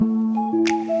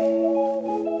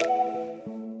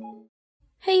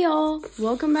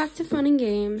Welcome back to Fun and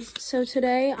Games. So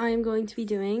today I am going to be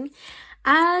doing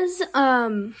as it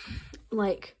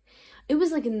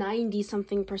was like 90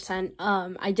 something percent.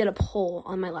 I did a poll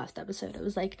on my last episode. It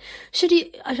was like, should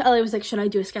I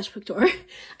do a sketchbook tour?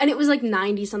 And it was like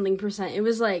 90 something percent. It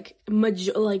was like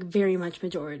very much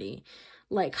majority,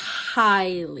 like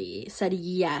highly said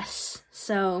yes.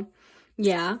 So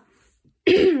yeah.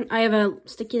 I have a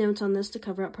sticky notes on this to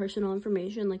cover up personal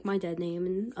information like my dead name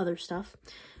and other stuff.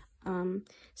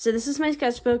 So this is my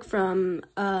sketchbook from,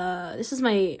 this is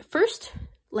my first,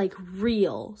 like,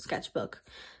 real sketchbook,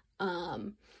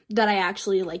 that I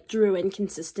actually, like, drew in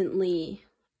consistently,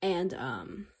 and,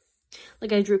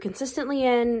 I drew consistently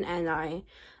in, and I,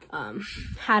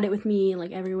 had it with me,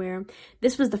 like, everywhere.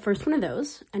 This was the first one of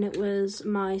those, and it was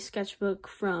my sketchbook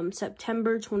from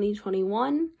September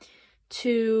 2021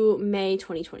 to May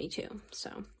 2022,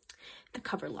 so the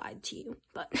cover lied to you,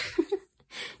 but...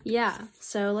 Yeah,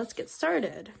 so let's get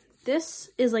started. This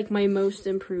is like my most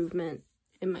improvement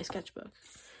in my sketchbook.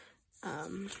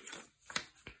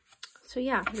 So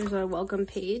yeah, there's a welcome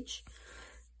page.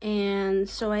 And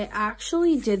so I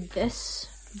actually did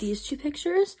these two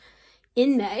pictures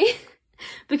in May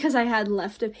because I had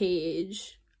left a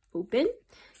page open.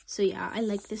 So yeah, I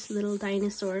like this little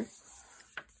dinosaur.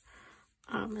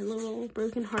 My little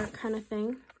broken heart kind of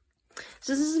thing.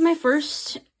 So this is my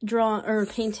first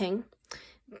painting.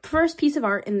 First piece of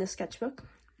art in this sketchbook.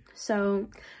 So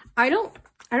I don't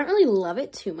really love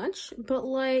it too much, but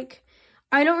like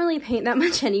I don't really paint that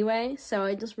much anyway, so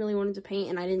I just really wanted to paint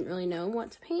and I didn't really know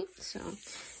what to paint, so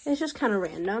it's just kind of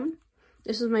random.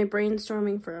 This is my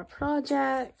brainstorming for a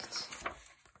project,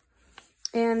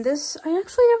 and this I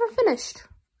actually never finished.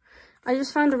 I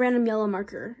just found a random yellow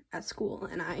marker at school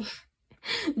and I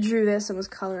drew this and was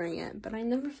coloring it, but I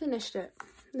never finished it.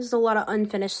 There's a lot of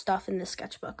unfinished stuff in this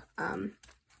sketchbook.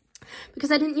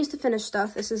 Because I didn't used to finish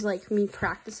stuff. This is like me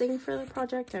practicing for the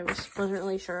project. I wasn't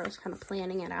really sure. I was kind of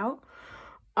planning it out.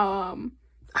 I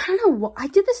don't know what I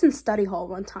did this in study hall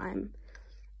one time.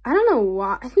 I don't know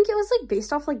why. I think it was like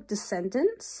based off like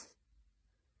Descendants.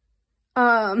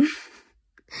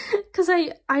 Because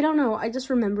I don't know. I just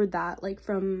remembered that like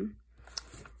from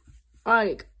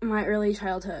like my early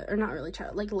childhood, or not early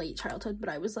childhood, like late childhood. But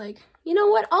I was like, you know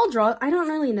what? I'll draw. I don't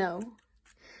really know.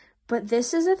 But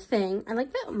this is a thing. I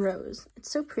like that rose.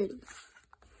 It's so pretty.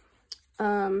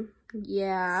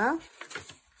 Yeah.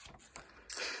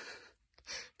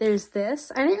 There's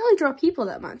this. I didn't really draw people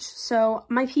that much. So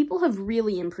my people have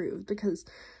really improved because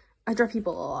I draw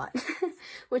people a lot,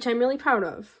 which I'm really proud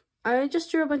of. I just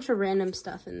drew a bunch of random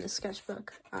stuff in this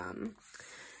sketchbook.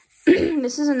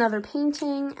 This is another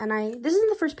painting, and this isn't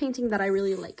the first painting that I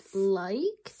really liked.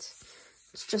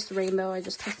 It's just rainbow. I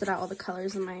just tested out all the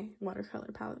colors in my watercolor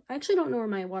palette. I actually don't know where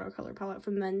my watercolor palette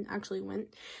from then actually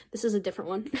went. This is a different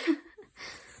one.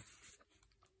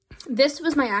 This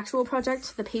was my actual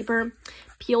project. The paper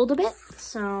peeled a bit.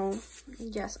 So,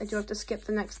 yes, I do have to skip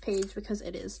the next page because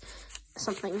it is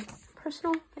something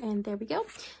personal. And there we go.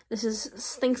 This is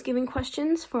Thanksgiving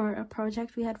questions for a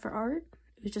project we had for art.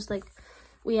 It was just like,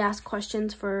 we asked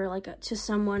questions for to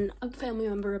someone, a family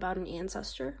member, about an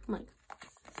ancestor.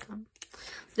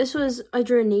 This was, I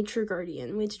drew a nature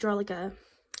guardian. We had to draw I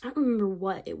don't remember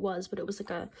what it was, but it was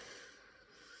I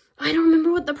don't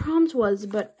remember what the prompt was,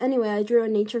 but anyway, I drew a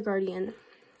nature guardian,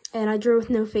 and I drew with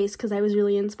no face because I was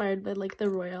really inspired by the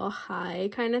royal high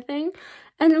kind of thing.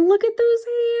 And look at those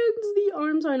hands. The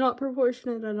arms are not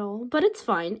proportionate at all, but it's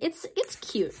fine. It's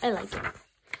cute. I like it.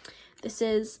 This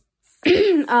is,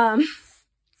 I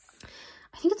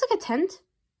think it's a tent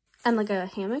and a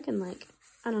hammock and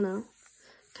I don't know.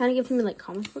 Kind of gives me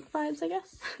comic book vibes, I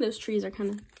guess. Those trees are kind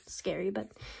of scary,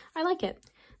 but I like it.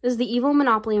 This is the evil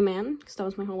Monopoly man, because that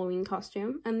was my Halloween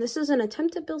costume. And this is an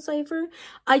attempt at Bill Cipher.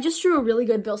 I just drew a really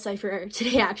good Bill Cipher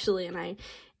today, actually, and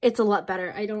it's a lot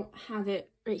better. I don't have it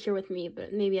right here with me,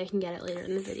 but maybe I can get it later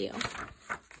in the video.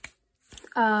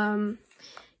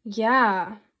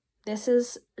 Yeah. This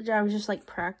is, I was just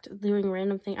doing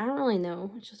random thing. I don't really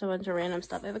know. It's just a bunch of random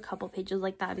stuff. I have a couple pages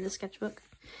like that in the sketchbook.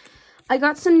 I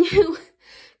got some new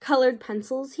colored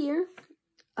pencils here,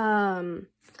 and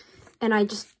I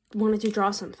just wanted to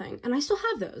draw something, and I still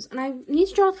have those, and I need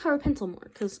to draw with colored pencil more,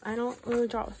 because I don't really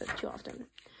draw with it too often.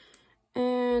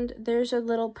 And there's a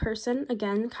little person,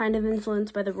 again, kind of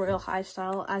influenced by the royal high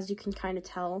style, as you can kind of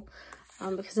tell,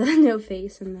 because of the no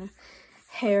face and the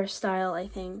hairstyle, I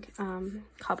think,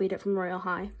 copied it from royal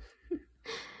high.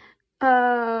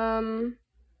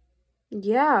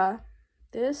 Yeah,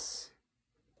 this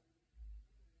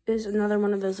is another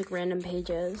one of those random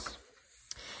pages.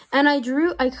 And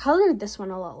I colored this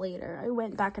one a lot later. I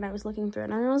went back and I was looking through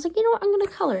it, and I was like, you know what, I'm going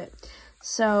to color it.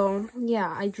 So,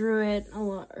 yeah, I drew it a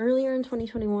lot earlier in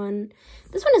 2021.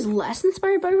 This one is less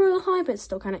inspired by Royal High, but it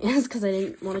still kind of is, because I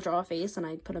didn't want to draw a face, and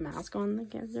I put a mask on the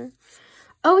character.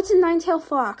 Oh, it's a nine-tailed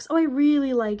fox. Oh, I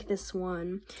really like this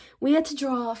one. We had to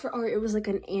draw for art. It was like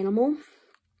an animal.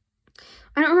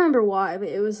 I don't remember why, but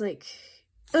it was like,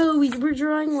 oh, we were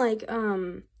drawing like,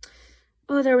 oh,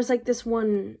 there was like this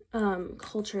one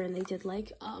culture, and they did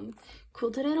like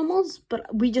quilted animals,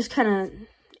 but we just kind of,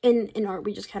 in art,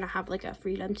 we just kind of have like a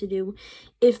freedom to do,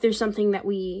 if there's something that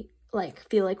we like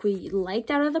feel like we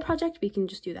liked out of the project, we can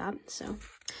just do that. So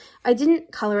I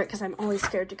didn't color it because I'm always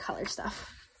scared to color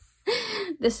stuff.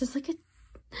 This is like a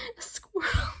squirrel.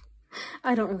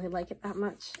 I don't really like it that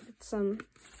much. It's I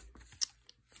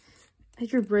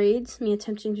drew braids, me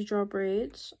attempting to draw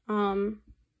braids.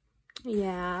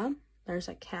 Yeah, there's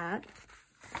a cat.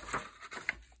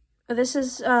 This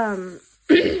is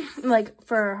like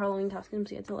for our Halloween costumes,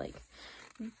 we had to like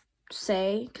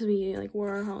say, because we like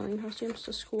wore our Halloween costumes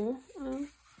to school.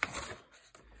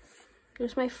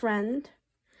 There's my friend.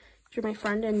 Drew my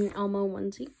friend in Elmo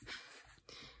onesie.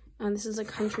 This is a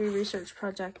country research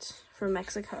project from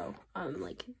Mexico,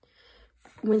 like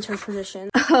winter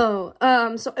tradition. Oh,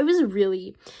 so I was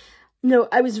really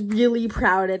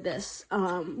proud of this,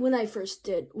 when I first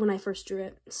drew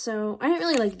it. So I didn't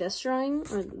really like this drawing,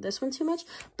 or this one too much,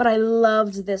 but I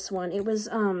loved this one. It was,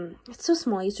 it's so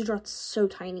small, I used to draw it so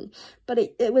tiny, but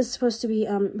it was supposed to be,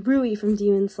 Rui from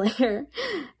Demon Slayer,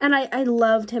 and I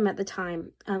loved him at the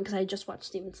time, because I had just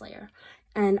watched Demon Slayer.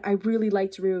 And I really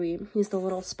liked Rui. He's the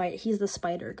little spider. He's the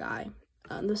spider guy.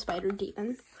 The spider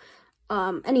demon.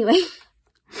 Anyway.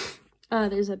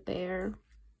 There's a bear.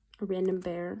 A random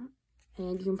bear.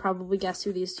 And you can probably guess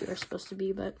who these two are supposed to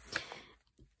be, but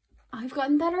I've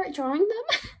gotten better at drawing them.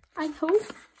 I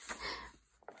hope.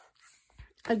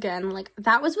 Again, like,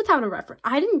 that was without a reference.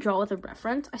 I didn't draw with a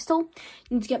reference. I still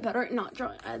need to get better at not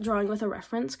drawing with a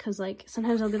reference, because, like,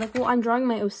 sometimes I'll be like, well, I'm drawing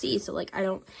my OC, so, like, I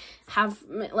don't have,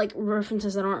 like,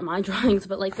 references that aren't my drawings,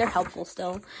 but, like, they're helpful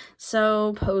still.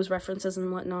 So, pose references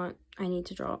and whatnot, I need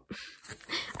to draw.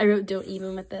 I wrote don't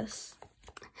even with this.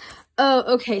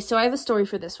 Oh, okay, so I have a story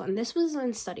for this one. This was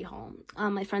in study hall.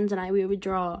 My friends and I, we would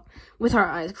draw with our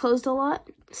eyes closed a lot.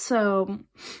 So,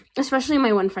 especially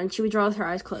my one friend, she would draw with her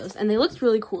eyes closed, and they looked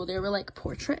really cool. They were like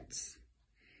portraits.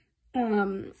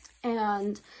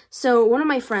 And so one of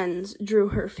my friends drew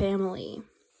her family,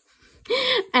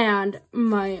 and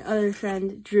my other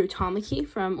friend drew Tamaki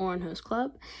from Oran Host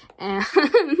Club, and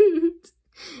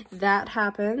that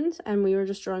happened, and we were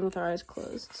just drawing with our eyes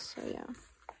closed, so yeah.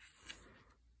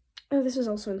 Oh, this is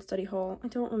also in study hall. I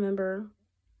don't remember.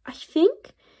 I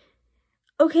think,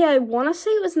 okay, I want to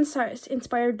say it was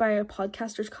inspired by a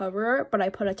podcaster's cover art, but I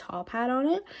put a top hat on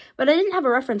it. But I didn't have a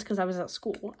reference because I was at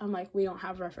school. I'm like, we don't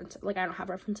have references. Like, I don't have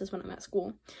references when I'm at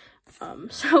school.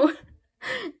 So,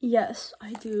 yes,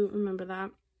 I do remember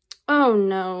that. Oh,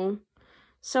 no.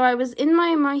 So, I was in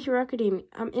my Hero Academia,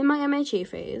 in my MHA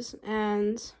phase,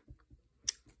 and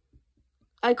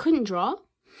I couldn't draw.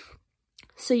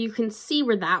 So you can see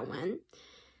where that went.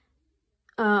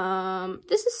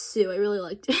 This is Sue. I really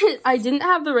liked it. I didn't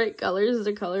have the right colors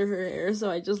to color her hair,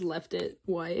 so I just left it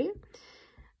white.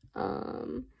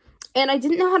 And I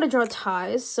didn't know how to draw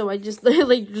ties, so I just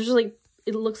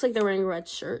it looks like they're wearing red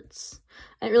shirts.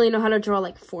 I didn't really know how to draw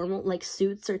like formal, like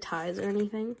suits or ties or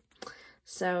anything.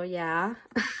 So yeah.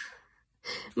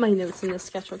 My notes in this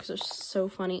sketchbook are so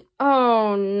funny.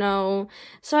 Oh no.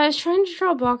 So I was trying to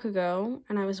draw Bakugo,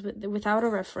 and I was without a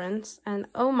reference, and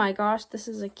oh my gosh, this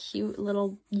is a cute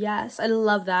little, yes, I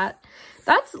love that.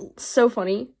 That's so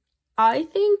funny. I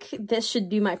think this should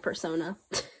be my persona.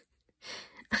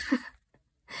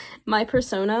 My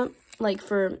persona, like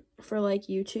for like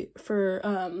YouTube, for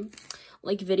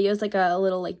like videos, like a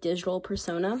little like digital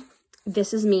persona.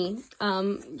 This is me.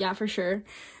 Yeah, for sure.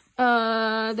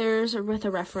 There's with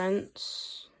a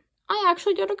reference. I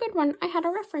actually did a good one. I had a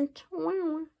reference.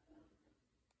 Wow.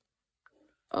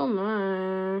 Oh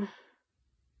my.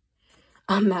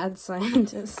 A mad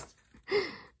scientist.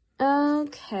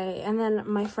 Okay, and then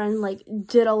my friend, like,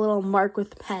 did a little mark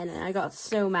with pen, and I got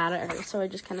so mad at her, so I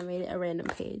just kind of made it a random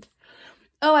page.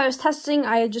 Oh, I was testing.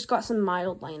 I had just got some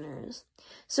mild liners,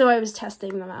 so I was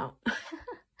testing them out.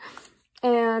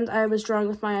 And I was drawing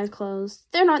with my eyes closed.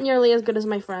 They're not nearly as good as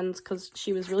my friend's, because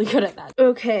she was really good at that.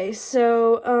 Okay,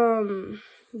 so,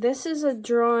 this is a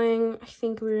drawing. I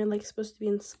think we were, like, supposed to be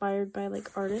inspired by,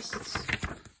 like, artists.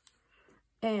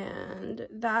 And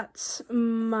that's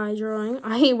my drawing.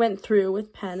 I went through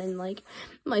with pen and, like,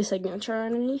 my signature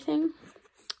and anything.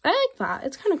 I like that.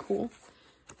 It's kind of cool.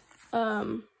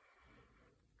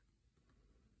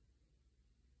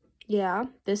 Yeah,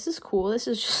 this is cool. This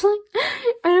is just like,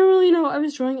 I don't really know. I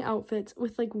was drawing outfits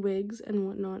with like wigs and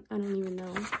whatnot. I don't even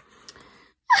know.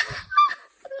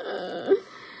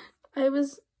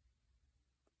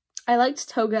 I liked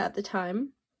toga at the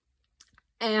time.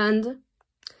 And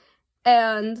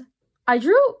I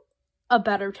drew a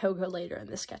better toga later in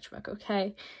the sketchbook,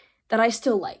 okay? That I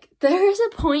still like. There's a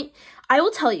point, I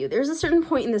will tell you, there's a certain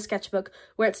point in the sketchbook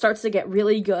where it starts to get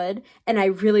really good, and I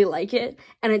really like it,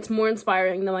 and it's more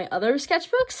inspiring than my other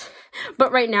sketchbooks.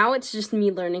 But right now, it's just me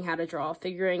learning how to draw,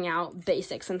 figuring out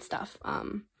basics and stuff.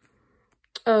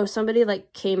 Oh, somebody,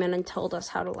 like, came in and told us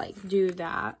how to, like, do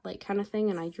that, like, kind of thing,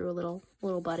 and I drew a little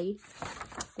buddy,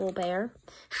 little bear.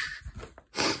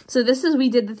 So we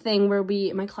did the thing where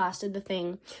my class did the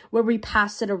thing where we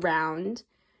passed it around.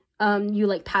 You,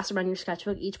 like, pass around your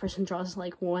sketchbook. Each person draws,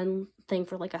 like, one thing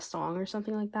for, like, a song or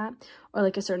something like that. Or,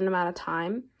 like, a certain amount of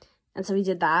time. And so we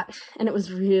did that. And it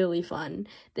was really fun.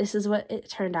 This is what it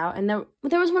turned out. And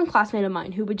there was one classmate of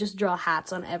mine who would just draw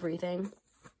hats on everything.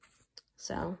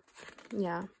 So,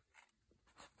 yeah.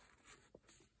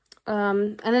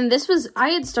 And then this was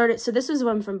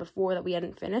one from before that we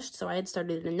hadn't finished. So I had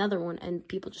started another one. And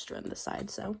people just drew on this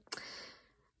side. So,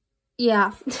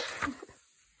 yeah.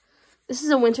 This is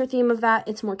a winter theme of that.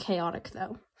 It's more chaotic,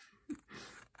 though.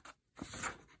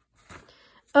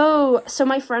 Oh, so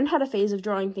my friend had a phase of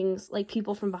drawing things like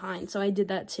people from behind, so I did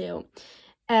that too.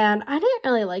 And I didn't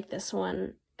really like this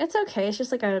one. It's okay. It's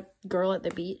just like a girl at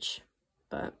the beach.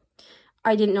 But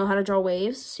I didn't know how to draw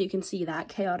waves, so you can see that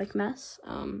chaotic mess.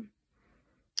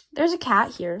 There's a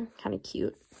cat here. Kind of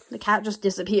cute. The cat just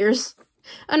disappears.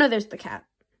 Oh, no, there's the cat.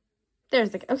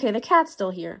 Okay, the cat's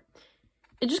still here.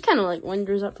 It just kind of, like,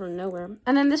 wanders up from nowhere.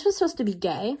 And then this was supposed to be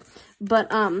gay, but,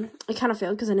 it kind of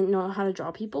failed because I didn't know how to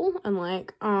draw people. I'm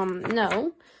like,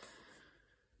 no.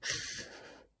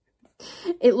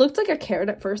 It looked like a carrot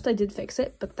at first. I did fix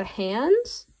it, but the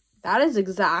hands, that is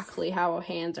exactly how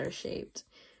hands are shaped.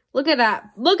 Look at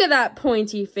that. Look at that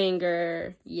pointy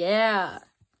finger. Yeah.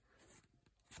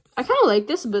 I kind of like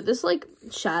this, but this, like,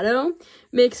 shadow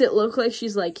makes it look like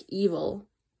she's, like, evil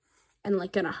and,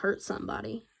 like, gonna hurt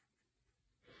somebody.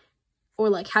 Or,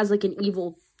 like, has, like, an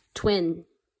evil twin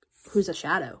who's a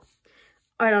shadow.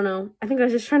 I don't know. I think I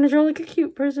was just trying to draw, like, a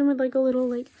cute person with, like, a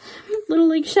little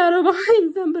shadow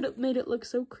behind them, but it made it look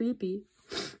so creepy.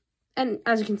 And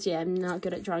as you can see, I'm not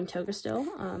good at drawing toga still.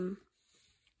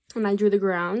 And I drew the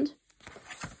ground.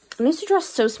 I used to draw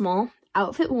so small.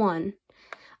 Outfit 1.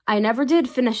 I never did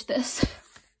finish this.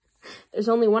 There's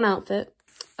only one outfit.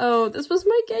 Oh, this was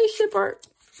my gay ship art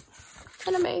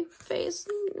anime phase.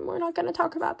 We're not going to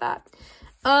talk about that.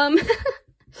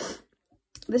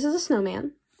 This is a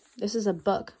snowman. This is a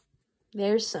book.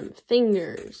 There's some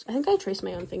fingers. I think I traced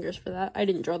my own fingers for that. I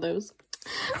didn't draw those.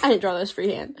 I didn't draw those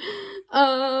freehand.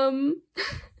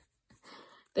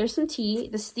 There's some tea.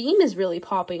 The steam is really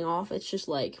popping off. It's just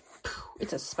like,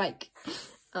 it's a spike.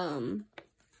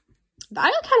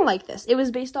 I kind of like this. It was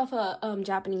based off a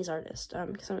Japanese artist,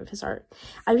 some of his art.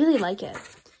 I really like it.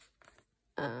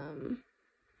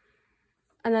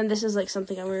 And then this is, like,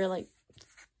 something we were, like,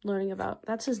 learning about.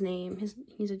 That's his name.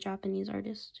 He's a Japanese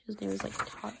artist. His name is, like,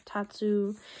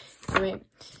 Tatsu. Anyway,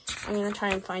 I'm gonna try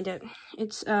and find it.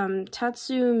 It's,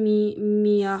 Tatsu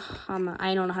Miyahama.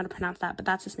 I don't know how to pronounce that, but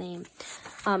that's his name.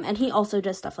 And he also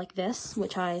does stuff like this,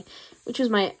 which was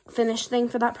my finished thing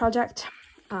for that project.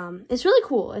 It's really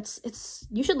cool.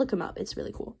 You should look him up. It's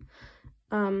really cool.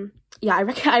 Yeah,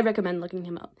 I recommend looking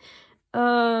him up.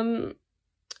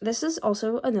 This is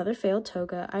also another failed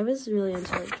toga. I was really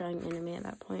into drawing anime at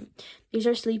that point. These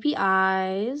are sleepy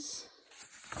eyes.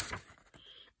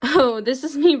 Oh, this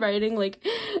is me writing, like,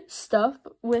 stuff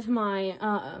with my,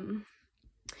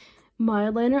 my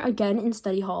eyeliner, again, in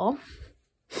study hall.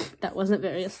 That wasn't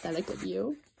very aesthetic of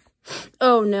you.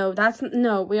 Oh, no,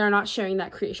 no, we are not sharing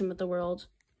that creation with the world.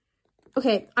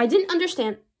 Okay, I didn't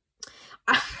understand...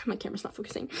 my camera's not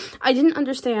focusing. I didn't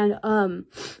understand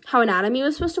how anatomy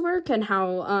was supposed to work and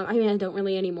how I mean, I don't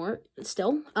really anymore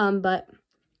still, but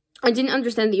I didn't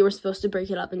understand that you were supposed to break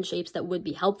it up in shapes that would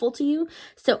be helpful to you,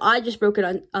 so I just broke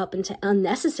it up into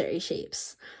unnecessary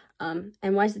shapes. And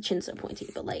why is the chin so pointy?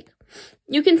 But, like,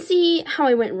 you can see how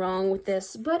I went wrong with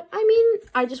this, but I mean,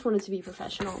 I just wanted to be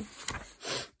professional.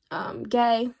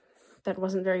 Gay. That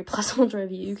wasn't very pleasant to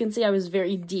review. You can see I was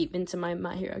very deep into my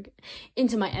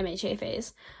MHA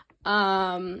phase.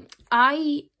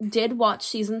 I did watch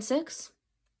season 6,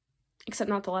 except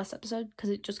not the last episode because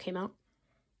it just came out.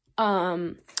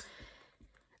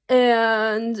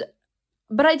 And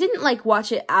but I didn't, like,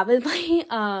 watch it avidly.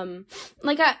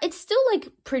 It's still, like,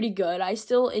 pretty good. I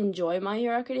still enjoy My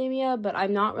Hero Academia, but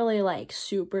I'm not really, like,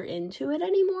 super into it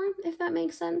anymore, if that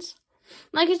makes sense.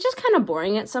 Like, it's just kind of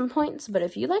boring at some points, but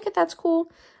if you like it, that's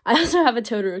cool. I also have a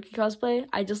Todoroki cosplay.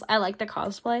 I like the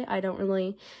cosplay. I don't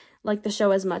really like the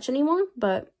show as much anymore,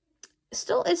 but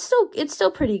it's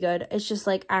still pretty good. It's just,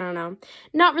 like, I don't know.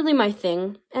 Not really my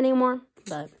thing anymore,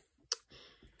 but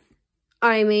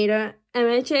I made a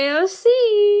MHAOC.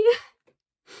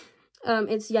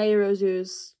 It's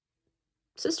Yairozu's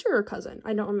sister or cousin.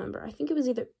 I don't remember. I think it was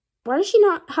either. Why does she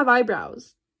not have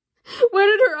eyebrows? Where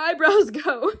did her eyebrows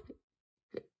go?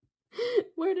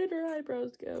 Where did her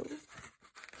eyebrows go?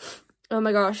 Oh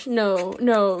my gosh, no,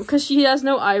 because she has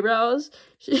no eyebrows.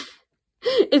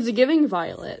 It's giving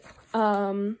Violet.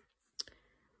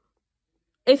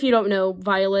 If you don't know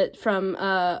Violet from,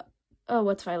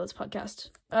 what's Violet's podcast?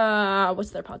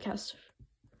 What's their podcast?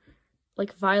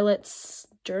 Like Violet's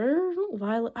Journal?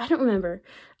 Violet? I don't remember.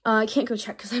 I can't go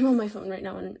check because I'm on my phone right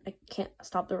now and I can't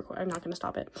stop the record. I'm not going to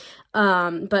stop it.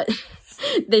 But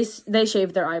they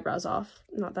shaved their eyebrows off.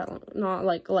 Not that long. Not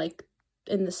like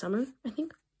in the summer, I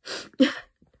think. They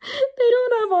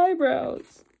don't have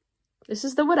eyebrows. This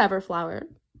is the whatever flower,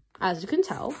 as you can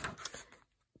tell.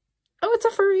 Oh, it's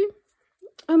a furry.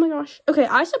 Oh my gosh. Okay,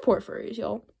 I support furries,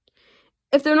 y'all.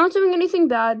 If they're not doing anything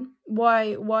bad,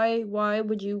 why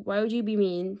would you be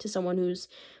mean to someone who's,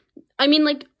 I mean,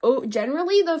 like,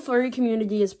 generally the furry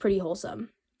community is pretty wholesome.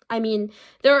 I mean,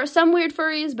 there are some weird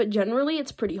furries, but generally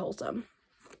it's pretty wholesome.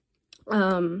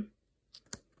 Yeah.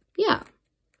 And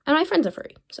my friends are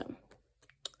furry, so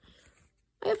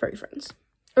I have furry friends.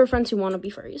 Or friends who want to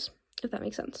be furries, if that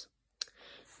makes sense.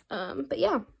 But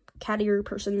yeah, cattier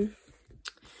person.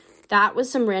 That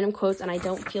was some random quotes, and I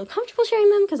don't feel comfortable sharing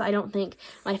them because I don't think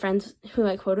my friends who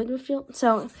I quoted would feel.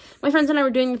 So my friends and I were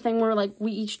doing the thing where, like,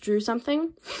 we each drew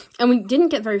something, and we didn't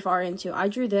get very far into. I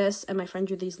drew this, and my friend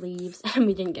drew these leaves, and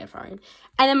we didn't get far in.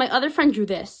 And then my other friend drew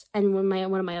this, and one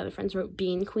of my other friends wrote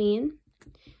Bean Queen,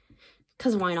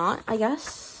 because why not, I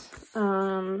guess.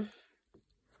 I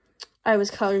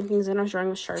was coloring things in. I was drawing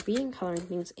with Sharpie and coloring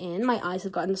things in. My eyes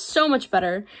have gotten so much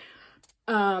better.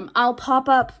 I'll pop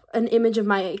up an image of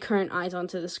my current eyes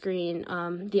onto the screen,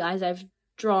 the eyes I've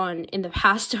drawn in the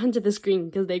past onto the screen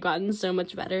because they've gotten so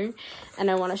much better, and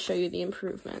I want to show you the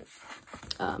improvement.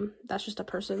 That's just a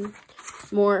person.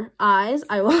 More eyes.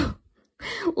 I will,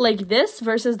 like this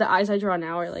versus the eyes I draw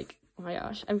now are like, oh my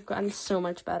gosh, I've gotten so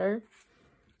much better.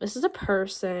 This is a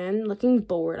person looking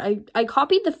bored. I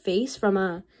copied the face from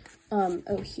a,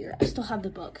 oh here, I still have the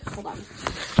book. Hold on.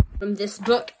 From this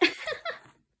book.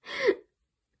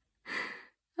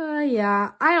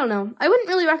 Yeah, I don't know. I wouldn't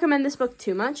really recommend this book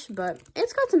too much, but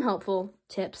it's got some helpful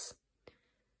tips.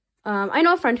 I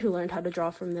know a friend who learned how to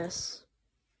draw from this.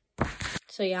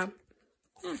 So, yeah.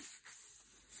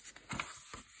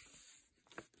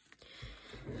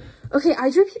 Okay,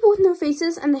 I drew people with no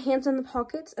faces and the hands in the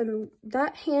pockets, and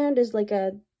that hand is like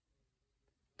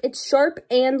it's sharp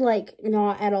and, like,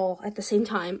 not at all at the same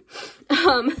time.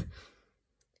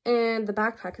 And the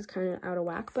backpack is kind of out of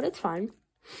whack, but it's fine.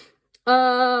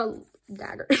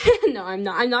 Dagger. No, I'm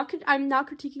not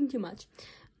critiquing too much.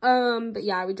 But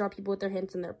yeah, I would draw people with their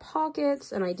hands in their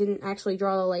pockets, and I didn't actually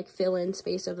draw the, like, fill-in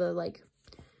space of the, like,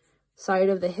 side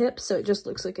of the hip, so it just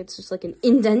looks like it's just, like, an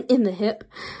indent in the hip.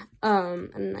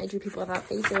 And I drew people without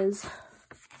faces.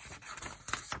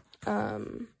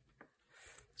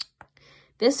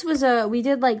 This was we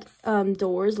did, like,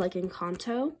 doors, like, in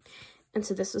Kanto, and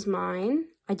so this was mine.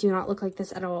 I do not look like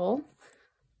this at all.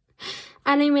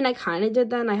 And I mean, I kind of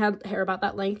did then. I had hair about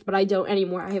that length, but I don't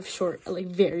anymore. I have short, like,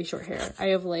 very short hair. I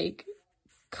have, like,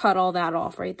 cut all that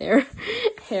off right there.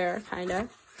 Hair, kind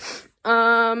of.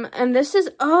 And this is,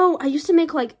 I used to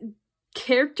make, like,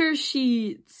 character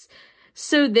sheets.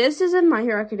 So this is in My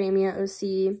Hero Academia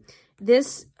OC.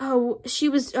 This, she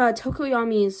was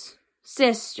Tokoyami's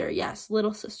sister. Yes,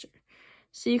 little sister.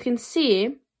 So you can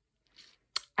see,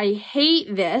 I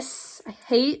hate this. I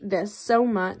hate this so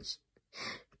much.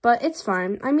 But it's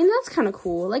fine. I mean, that's kind of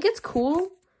cool. Like, it's cool.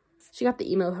 She got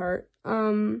the emo heart.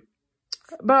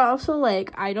 But also,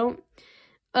 like, I don't,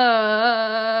 no.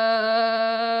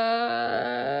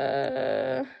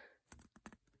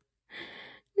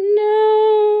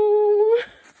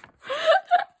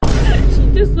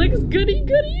 She just likes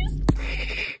goodies.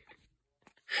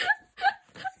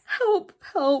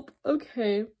 Help.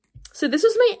 Okay. So this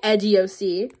was my edgy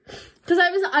OC. Because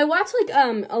I watched, like,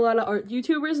 a lot of art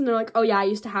YouTubers, and they're like, oh, yeah, I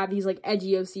used to have these, like,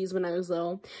 edgy OCs when I was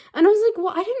little. And I was like,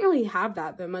 well, I didn't really have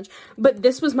that much. But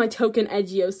this was my token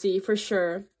edgy OC, for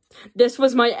sure. This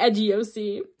was my edgy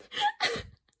OC.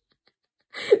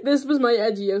 This was my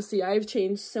edgy OC. I've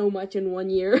changed so much in 1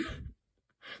 year.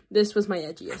 This was my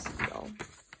edgy OC, y'all.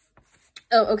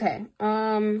 Oh, okay.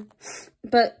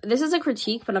 But this is a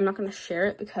critique, but I'm not gonna share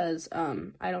it because,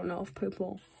 I don't know if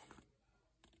people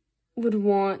would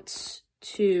want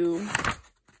to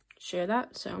share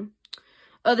that, so.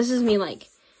 Oh, this is me, like,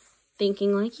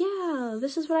 thinking, like, yeah,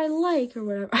 this is what I like, or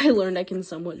whatever. I learned I can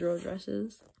somewhat draw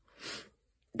dresses.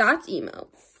 That's emo.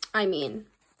 I mean,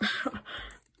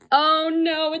 oh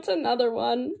no, it's another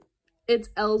one. It's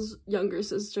Elle's younger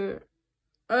sister.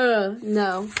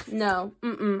 No,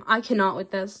 I cannot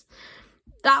with this.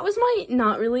 That was my,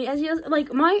 not really edgy, like,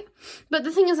 but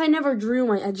the thing is, I never drew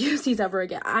my edgy OCs ever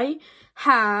again.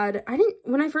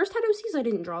 When I first had OCs, I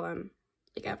didn't draw them,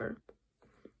 like, ever.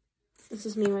 This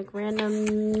is me, like,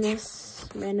 randomness.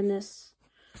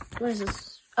 What is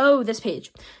this? Oh, this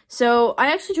page. So,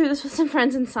 I actually drew this with some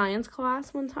friends in science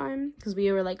class one time, because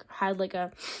we were, like, had, like,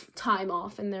 a time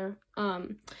off in there.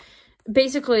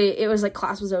 Basically, it was, like,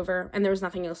 class was over, and there was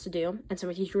nothing else to do, and so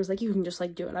my teacher was like, you can just,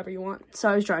 like, do whatever you want. So,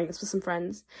 I was drawing this with some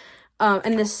friends,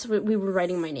 and this, we were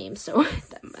writing my name, so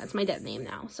that's my dead name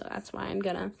now, so that's why I'm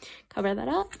gonna cover that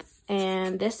up.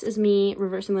 And this is me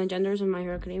reversing the genders in My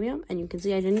Hero Academia, and you can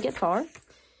see I didn't get far.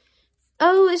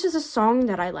 Oh, this was a song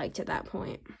that I liked at that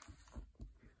point.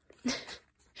 I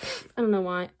don't know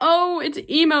why. Oh, it's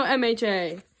emo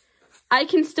MHA. I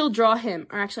can still draw him,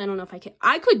 or actually, I don't know if I can.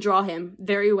 I could draw him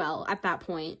very well at that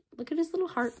point. Look at his little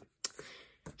heart.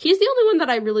 He's the only one that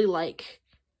I really like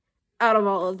out of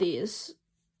all of these.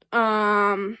 He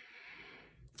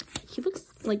looks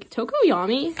like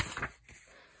Tokoyami.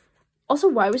 Also,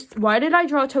 why did I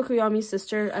draw Tokoyami's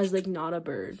sister as, like, not a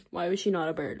bird? Why was she not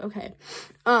a bird? Okay.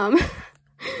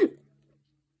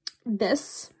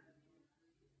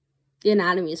 The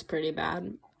anatomy is pretty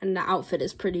bad, and the outfit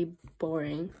is pretty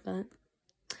boring, but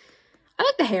I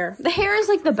like the hair. The hair is,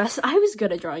 like, the best. I was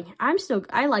good at drawing. I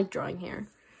like drawing hair.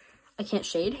 I can't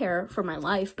shade hair for my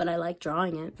life, but I like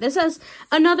drawing it. This is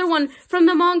another one from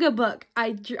the manga book.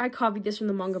 I copied this from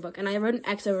the manga book, and I wrote an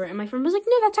X over it, and my friend was like,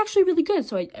 no, that's actually really good,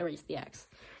 so I erased the X.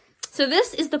 So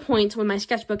this is the point when my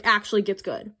sketchbook actually gets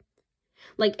good.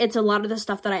 Like, it's a lot of the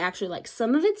stuff that I actually like.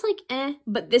 Some of it's, like,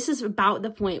 but this is about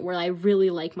the point where I really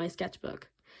like my sketchbook.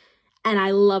 And I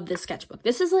love this sketchbook.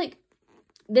 This is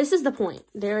the point.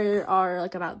 There are,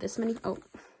 like, about this many, a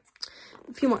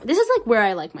few more. This is, like, where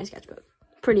I like my sketchbook.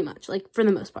 Pretty much, like, for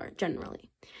the most part,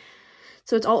 generally.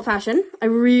 So it's alt fashion. I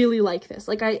really like this.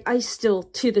 Like, I still,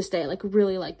 to this day, like,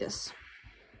 really like this.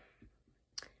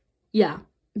 Yeah.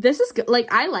 This is good.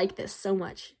 Like, I like this so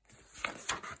much.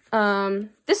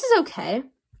 This is okay.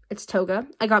 It's Toga.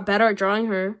 I got better at drawing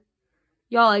her.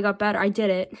 Y'all, I got better. I did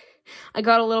it. I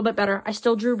got a little bit better. I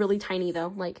still drew really tiny,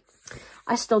 though. Like,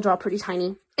 I still draw pretty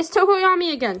tiny. It's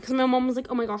Tokoyami again, because my mom was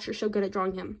like, oh my gosh, you're so good at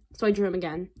drawing him. So I drew him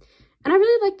again. And I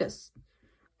really like this.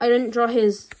 I didn't draw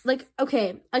his, like,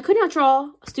 okay, I could not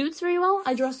draw suits very well.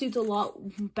 I draw suits a lot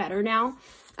better now.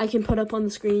 I can put up on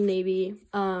the screen, maybe,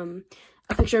 a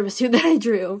picture of a suit that I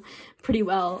drew pretty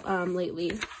well, lately.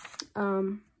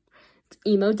 It's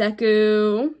Emo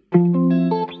Deku.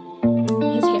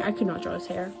 His hair, I could not draw his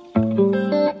hair.